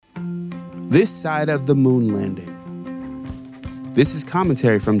This side of the moon landing. This is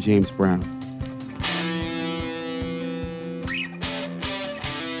commentary from James Brown.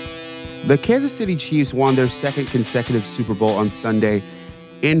 The Kansas City Chiefs won their second consecutive Super Bowl on Sunday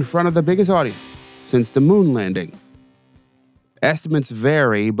in front of the biggest audience since the moon landing. Estimates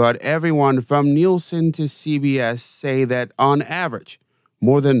vary, but everyone from Nielsen to CBS say that on average,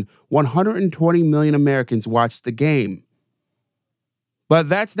 more than 120 million Americans watched the game. But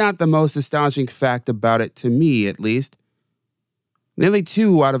that's not the most astonishing fact about it, to me at least. Nearly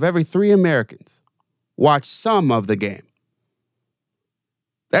 2 out of every 3 Americans watched some of the game.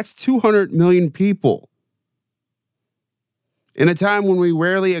 That's 200 million people. In a time when we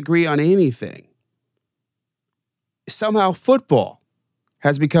rarely agree on anything, somehow football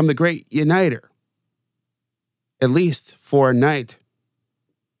has become the great uniter, at least for a night.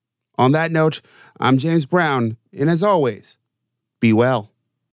 On that note, I'm James Brown, and as always, be well.